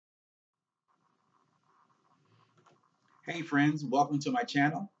Hey friends, welcome to my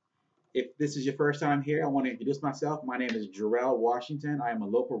channel. If this is your first time here, I want to introduce myself. My name is Jerel Washington. I am a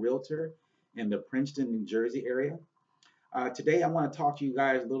local realtor in the Princeton, New Jersey area. Today I want to talk to you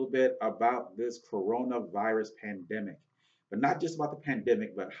guys a little bit about this coronavirus pandemic, but not just about the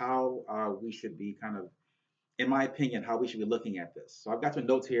pandemic, but how we should be in my opinion, how we should be looking at this. So I've got some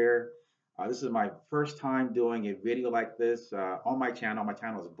notes here. This is my first time doing a video like this on my channel. My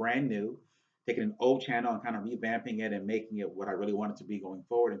channel is brand new, taking an old channel and kind of revamping it and making it what I really want it to be going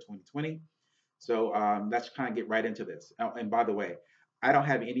forward in 2020. So let's kind of get right into this. Oh, and by the way, I don't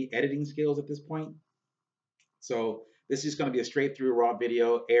have any editing skills at this point. So this is just going to be a straight through raw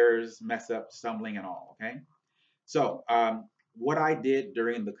video, errors, mess up, stumbling, and all. Okay. So, what I did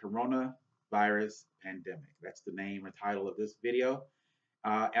during the coronavirus pandemic, that's the name or title of this video.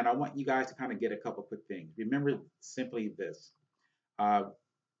 And I want you guys to kind of get a couple quick things. Remember simply this. Uh,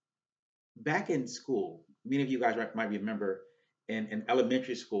 Back in school, many of you guys might remember in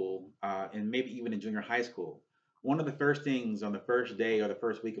elementary school and maybe even in junior high school, one of the first things on the first day or the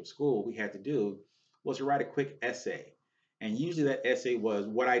first week of school we had to do was to write a quick essay. And usually that essay was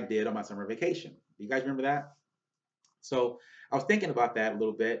what I did on my summer vacation. Do you guys remember that? So I was thinking about that a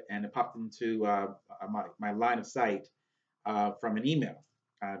little bit, and it popped into my line of sight from an email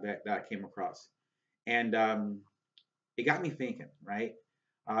that I came across, and it got me thinking, right?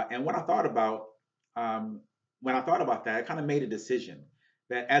 And um, when I thought about that, I kind of made a decision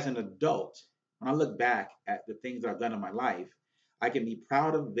that as an adult, when I look back at the things that I've done in my life, I can be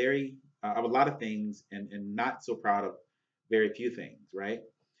proud of of a lot of things, and not so proud of very few things, right?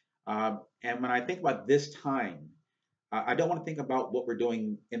 And when I think about this time, I don't want to think about what we're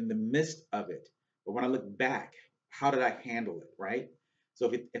doing in the midst of it, but when I look back, how did I handle it, right?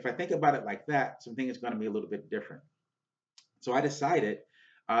 So if I think about it like that, something is going to be a little bit different. So I decided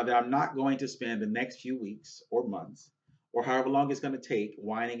that I'm not going to spend the next few weeks or months or however long it's going to take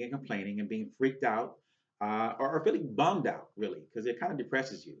whining and complaining and being freaked out or feeling bummed out, really, because it kind of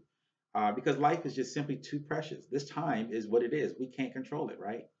depresses you. Because life is just simply too precious. This time is what it is. We can't control it,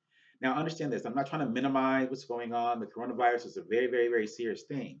 right? Now, understand this. I'm not trying to minimize what's going on. The coronavirus is a very, very, very serious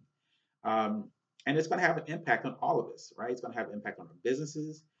thing. Um, and it's going to have an impact on all of us, right? It's going to have an impact on our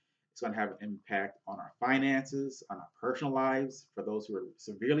businesses. It's going to have an impact on our finances, on our personal lives for those who are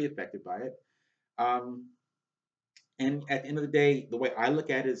severely affected by it. Um, and at the end of the day, the way I look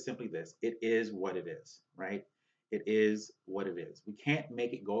at it is simply this: it is what it is, right? It is what it is. We can't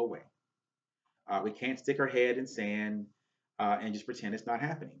make it go away. We can't stick our head in sand and just pretend it's not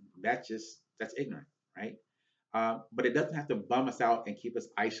happening. That's ignorant, right? But it doesn't have to bum us out and keep us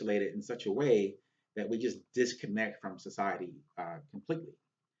isolated in such a way that we just disconnect from society completely.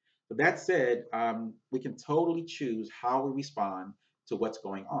 But that said, we can totally choose how we respond to what's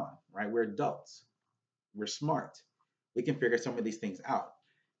going on, right? We're adults, we're smart, we can figure some of these things out.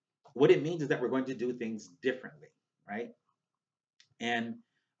 What it means is that we're going to do things differently, right? And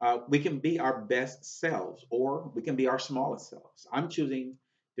we can be our best selves or we can be our smallest selves. I'm choosing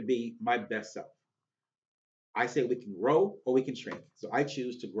to be my best self. I say we can grow or we can shrink. So I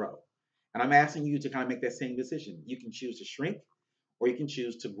choose to grow. And I'm asking you to kind of make that same decision. You can choose to shrink or you can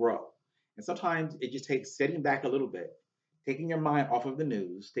choose to grow. And sometimes it just takes sitting back a little bit, taking your mind off of the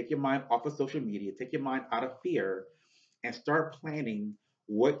news, take your mind off of social media, take your mind out of fear, and start planning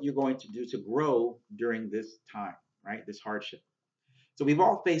what you're going to do to grow during this time, right? This hardship. So we've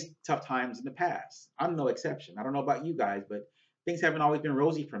all faced tough times in the past. I'm no exception. I don't know about you guys, but things haven't always been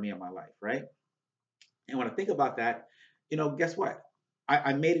rosy for me in my life, right? And when I think about that, guess what?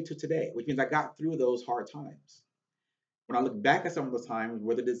 I made it to today, which means I got through those hard times. When I look back at some of those times,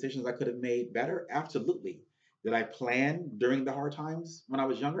 were the decisions I could have made better? Absolutely. Did I plan during the hard times when I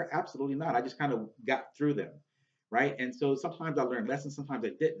was younger? Absolutely not. I just kind of got through them, right? And so sometimes I learned lessons, sometimes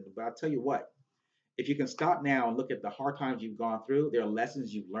I didn't. But I'll tell you what, if you can stop now and look at the hard times you've gone through, there are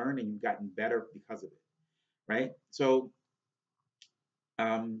lessons you've learned and you've gotten better because of it, right? So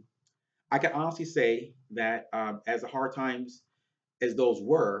um, I can honestly say that as the hard times as those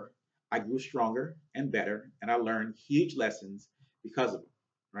were, I grew stronger and better, and I learned huge lessons because of them,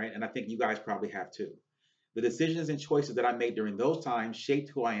 right? And I think you guys probably have too. The decisions and choices that I made during those times shaped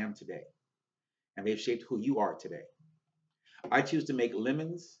who I am today, and they've shaped who you are today. I choose to make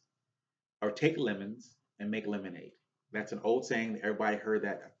lemons or take lemons and make lemonade. That's an old saying that everybody heard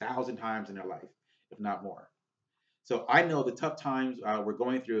that 1,000 times in their life, if not more. So I know the tough times we're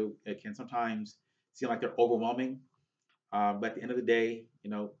going through, it can sometimes seem like they're overwhelming. But at the end of the day,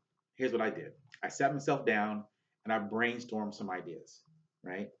 here's what I did. I sat myself down and I brainstormed some ideas,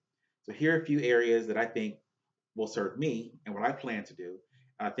 right? So here are a few areas that I think will serve me and what I plan to do.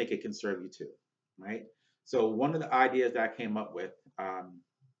 And I think it can serve you too, right? So one of the ideas that I came up with,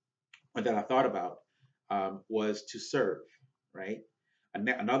 or that I thought about, was to serve, right?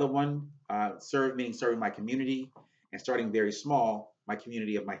 Another one, serve meaning serving my community and starting very small, my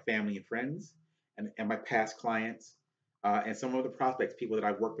community of my family and friends and my past clients and some of the prospects, people that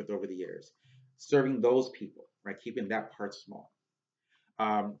I've worked with over the years, serving those people, right? Keeping that part small.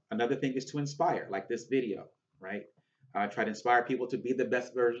 Another thing is to inspire, like this video, right? Try to inspire people to be the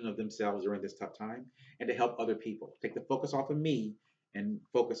best version of themselves during this tough time and to help other people. Take the focus off of me and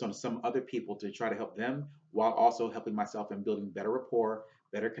focus on some other people to try to help them while also helping myself and building better rapport,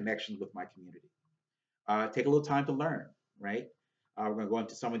 better connections with my community. Take a little time to learn, right? We're going to go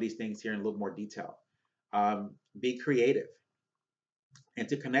into some of these things here in a little more detail. Be creative and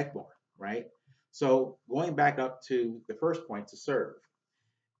to connect more, right? So going back up to the first point, to serve.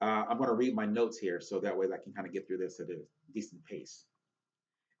 I'm going to read my notes here so that way I can kind of get through this at a decent pace.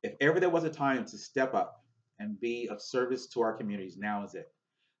 If ever there was a time to step up and be of service to our communities, now is it.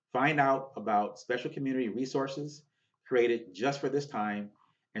 Find out about special community resources created just for this time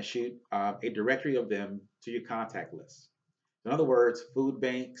and shoot a directory of them to your contact list. In other words, food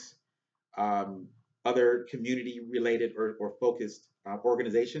banks, um, other community related or focused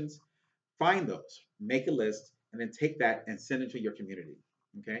organizations, find those, make a list, and then take that and send it to your community.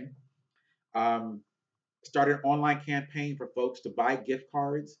 Okay. Um, Started an online campaign for folks to buy gift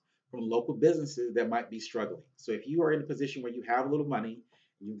cards from local businesses that might be struggling. So if you are in a position where you have a little money,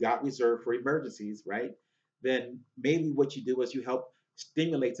 you've got reserved for emergencies, right? Then maybe what you do is you help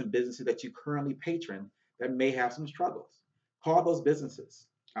stimulate some businesses that you currently patron that may have some struggles. Call those businesses.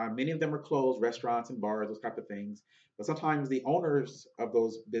 Many of them are closed, restaurants and bars, those type of things. But sometimes the owners of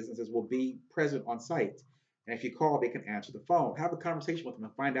those businesses will be present on site. And if you call, they can answer the phone. Have a conversation with them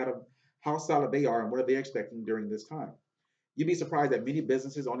and find out how solid they are and what are they expecting during this time. You'd be surprised that many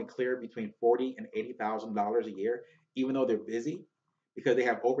businesses only clear between $40,000 and $80,000 a year, even though they're busy, because they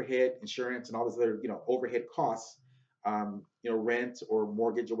have overhead insurance and all this other, overhead costs, rent or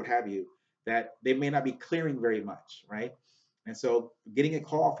mortgage or what have you, that they may not be clearing very much, right? And so, getting a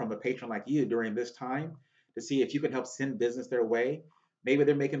call from a patron like you during this time to see if you can help send business their way. Maybe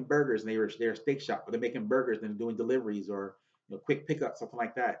they're making burgers and they're a steak shop, or they're making burgers and doing deliveries or quick pickup, something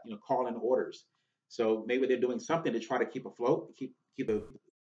like that. Call in orders. So maybe they're doing something to try to keep afloat, keep a,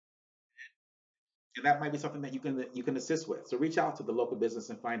 and that might be something that you can assist with. So reach out to the local business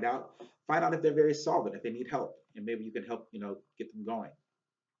and find out if they're very solvent, if they need help, and maybe you can help get them going.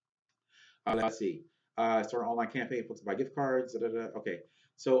 Let's see. Start an online campaign, folks buy gift cards. Da, da, da. Okay,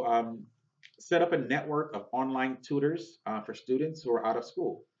 so set up a network of online tutors for students who are out of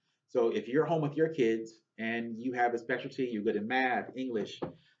school. So if you're home with your kids and you have a specialty, you're good in math, English,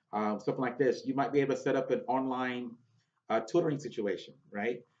 something like this, you might be able to set up an online tutoring situation,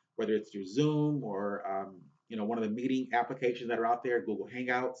 right? Whether it's through Zoom or one of the meeting applications that are out there, Google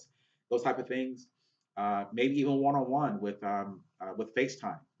Hangouts, those type of things. Maybe even one-on-one with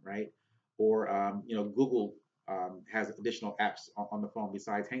FaceTime, right? Or Google has additional apps on the phone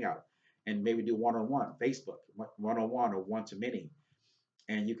besides Hangout, and maybe do one-on-one, Facebook one-on-one or one-to-many,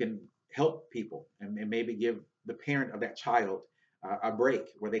 and you can help people and maybe give the parent of that child a break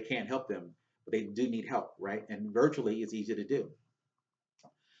where they can't help them, but they do need help, right? And virtually is easy to do.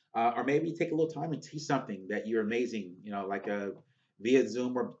 Or maybe take a little time and teach something that you're amazing, like via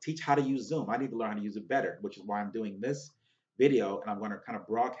Zoom, or teach how to use Zoom. I need to learn how to use it better, which is why I'm doing this video, and I'm going to kind of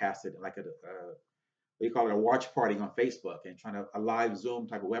broadcast it like what do you call it, a watch party on Facebook, and trying to a live Zoom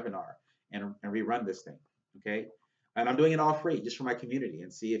type of webinar and rerun this thing. Okay. And I'm doing it all free just for my community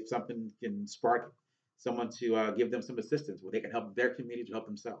and see if something can spark someone to give them some assistance where they can help their community to help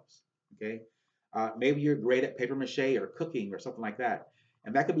themselves. Okay. Maybe you're great at paper mache or cooking or something like that.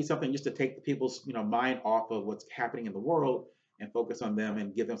 And that could be something just to take the people's mind off of what's happening in the world and focus on them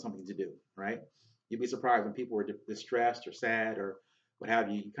and give them something to do, right? You'd be surprised when people are distressed or sad or what have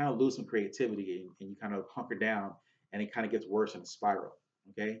you, you kind of lose some creativity and you kind of hunker down and it kind of gets worse in a spiral.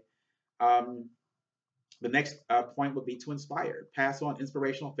 Okay. Um, the next point would be to inspire, pass on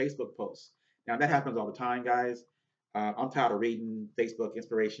inspirational Facebook posts. Now that happens all the time, guys. I'm tired of reading Facebook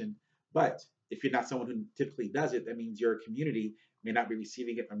inspiration, but if you're not someone who typically does it, that means your community may not be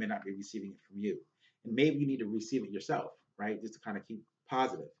receiving it or may not be receiving it from you. And maybe you need to receive it yourself, right? Just to kind of keep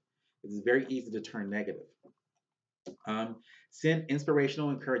positive. It's very easy to turn negative. Um, Send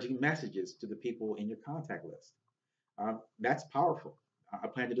inspirational, encouraging messages to the people in your contact list. That's powerful. I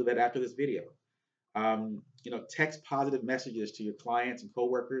plan to do that after this video. Text positive messages to your clients and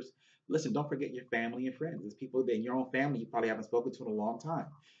coworkers. Listen, don't forget your family and friends. There's people that in your own family you probably haven't spoken to in a long time.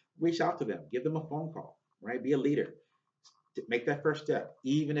 Reach out to them. Give them a phone call. Right? Be a leader. Make that first step.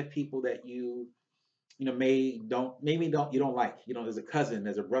 Even if people that maybe don't you don't like, there's a cousin,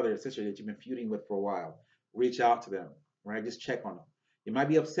 there's a brother or sister that you've been feuding with for a while. Reach out to them, right? Just check on them. You might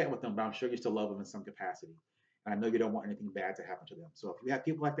be upset with them, but I'm sure you still love them in some capacity. And I know you don't want anything bad to happen to them. So if you have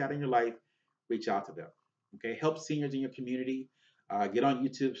people like that in your life, reach out to them. Okay, help seniors in your community. Get on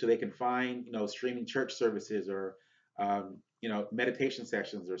YouTube so they can find, streaming church services or, meditation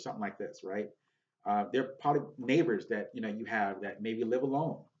sessions or something like this, right? There are probably neighbors that you have that maybe live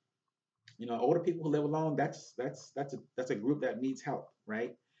alone. Older people who live alone, that's a group that needs help,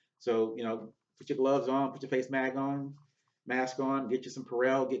 right? So, put your gloves on, put your mask on, get you some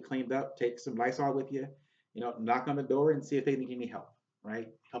Perel, get cleaned up, take some Lysol with you, knock on the door and see if they need any help, right?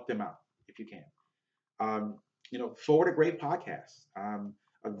 Help them out if you can. Um, Forward a great podcast,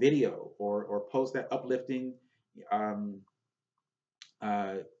 a video, or post that uplifting, um,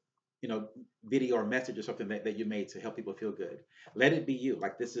 uh, you know, video or message or something that you made to help people feel good. Let it be you,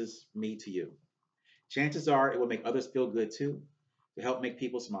 like this is me to you. Chances are it will make others feel good too, to help make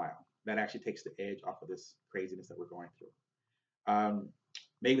people smile. That actually takes the edge off of this craziness that we're going through.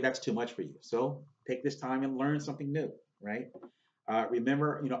 Maybe that's too much for you. So take this time and learn something new, right?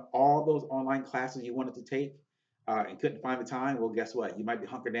 Remember, all those online classes you wanted to take and couldn't find the time. Well, guess what? You might be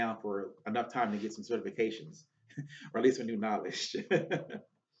hunkered down for enough time to get some certifications or at least some new knowledge.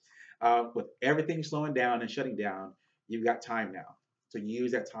 With everything slowing down and shutting down, you've got time now. So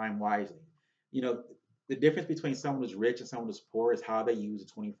use that time wisely. You know, the difference between someone who's rich and someone who's poor is how they use the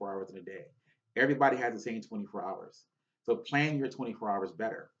 24 hours in a day. Everybody has the same 24 hours. So plan your 24 hours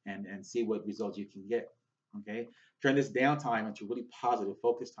better and see what results you can get. Okay. Turn this downtime into really positive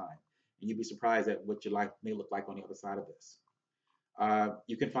focus time. And you'd be surprised at what your life may look like on the other side of this.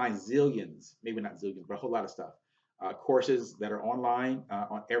 You can find zillions, maybe not zillions, but a whole lot of stuff. Courses that are online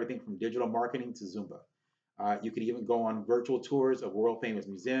on everything from digital marketing to Zumba. You can even go on virtual tours of world famous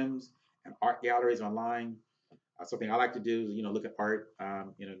museums and art galleries online. Something I like to do is, look at art,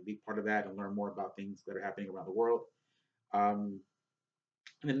 be part of that and learn more about things that are happening around the world. Um,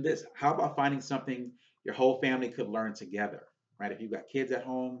 and then this, how about finding something your whole family could learn together, right? If you've got kids at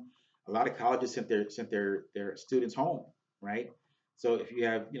home, a lot of colleges sent their students home, right? So if you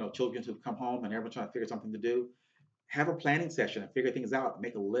have children who've come home and everyone's trying to figure something to do, have a planning session and figure things out,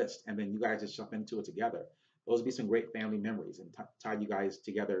 make a list, and then you guys just jump into it together. Those would be some great family memories and tie you guys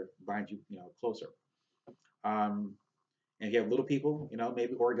together, bind you closer. Um, and if you have little people,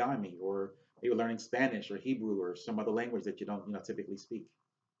 maybe origami or maybe learning Spanish or Hebrew or some other language that you don't typically speak.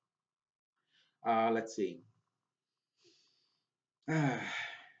 Let's see.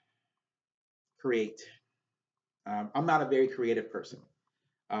 Create. I'm not a very creative person,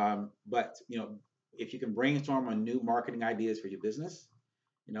 but if you can brainstorm on new marketing ideas for your business,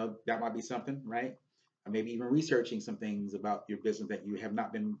 that might be something, right? Or maybe even researching some things about your business that you have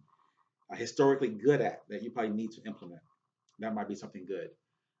not been historically good at that you probably need to implement. That might be something good.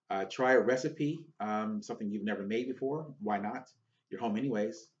 Try a recipe, something you've never made before. Why not? You're home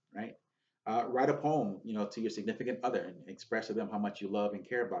anyways, right? Write a poem, to your significant other and express to them how much you love and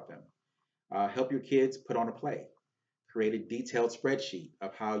care about them. Help your kids put on a play. Create a detailed spreadsheet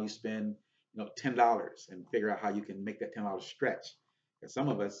of how you spend, $10 and figure out how you can make that $10 stretch. Because some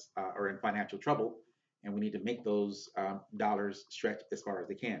of us are in financial trouble and we need to make those dollars stretch as far as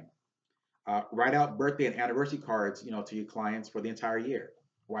they can. Write out birthday and anniversary cards, to your clients for the entire year.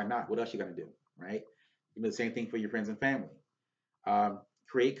 Why not? What else are you going to do, right? You do the same thing for your friends and family.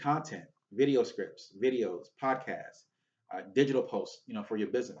 Create content, video scripts, videos, podcasts, digital posts, for your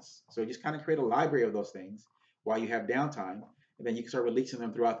business. So just kind of create a library of those things while you have downtime, and then you can start releasing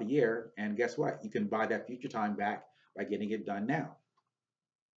them throughout the year. And guess what? You can buy that future time back by getting it done now.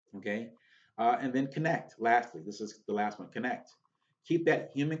 Okay. And then connect. Lastly, this is the last one, connect. Keep that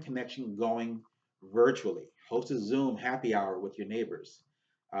human connection going virtually. Host a Zoom happy hour with your neighbors.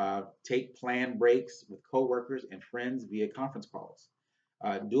 Take planned breaks with coworkers and friends via conference calls.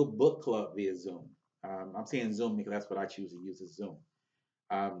 Do a book club via Zoom. I'm saying Zoom because that's what I choose to use is Zoom.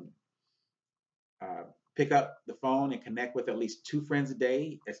 Um, uh, Pick up the phone and connect with at least two friends a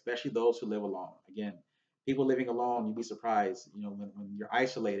day, especially those who live alone. Again, people living alone, you'd be surprised. When you're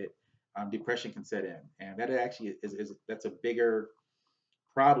isolated, depression can set in, and that actually is that's a bigger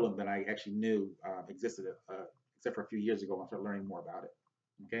problem than I actually knew existed, except for a few years ago when I started learning more about it.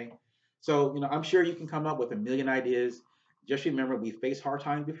 Okay, so I'm sure you can come up with a million ideas. Just remember, we faced hard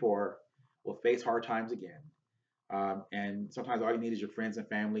times before. We'll face hard times again. And sometimes all you need is your friends and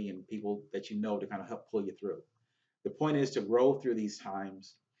family and people that you know to kind of help pull you through. The point is to grow through these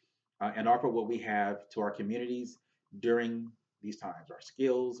times and offer what we have to our communities during these times, our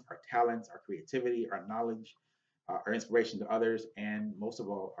skills, our talents, our creativity, our knowledge, our inspiration to others, and most of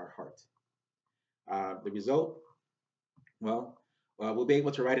all, our heart. The result, well, we'll be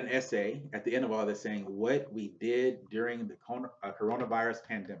able to write an essay at the end of all this saying what we did during the coronavirus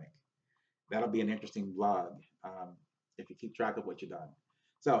pandemic. That'll be an interesting vlog if you keep track of what you've done.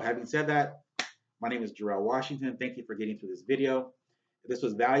 So, having said that, my name is Jerel Washington. Thank you for getting through this video. If this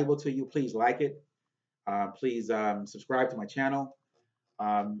was valuable to you, please like it. Please subscribe to my channel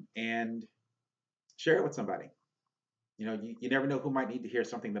and share it with somebody. You never know who might need to hear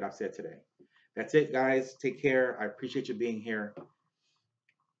something that I've said today. That's it, guys. Take care. I appreciate you being here.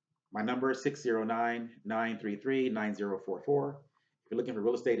 My number is 609-933-9044. If you're looking for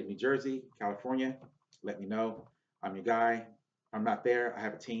real estate in New Jersey, California, let me know. I'm your guy. I'm not there. I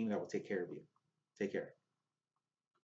have a team that will take care of you. Take care.